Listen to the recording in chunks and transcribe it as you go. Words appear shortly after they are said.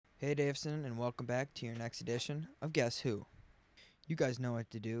Hey Davison, and welcome back to your next edition of Guess Who. You guys know what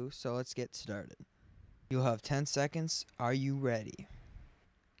to do, so let's get started. You'll have 10 seconds. Are you ready?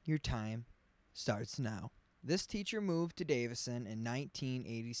 Your time starts now. This teacher moved to Davison in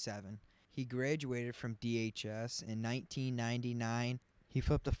 1987. He graduated from DHS in 1999. He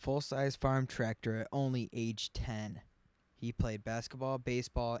flipped a full-size farm tractor at only age 10. He played basketball,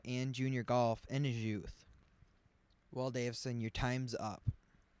 baseball, and junior golf in his youth. Well, Davison, your time's up.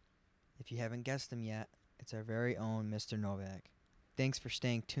 If you haven't guessed him yet, it's our very own Mr. Novak. Thanks for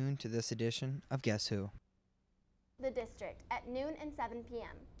staying tuned to this edition of Guess Who. The District at noon and 7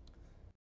 p.m.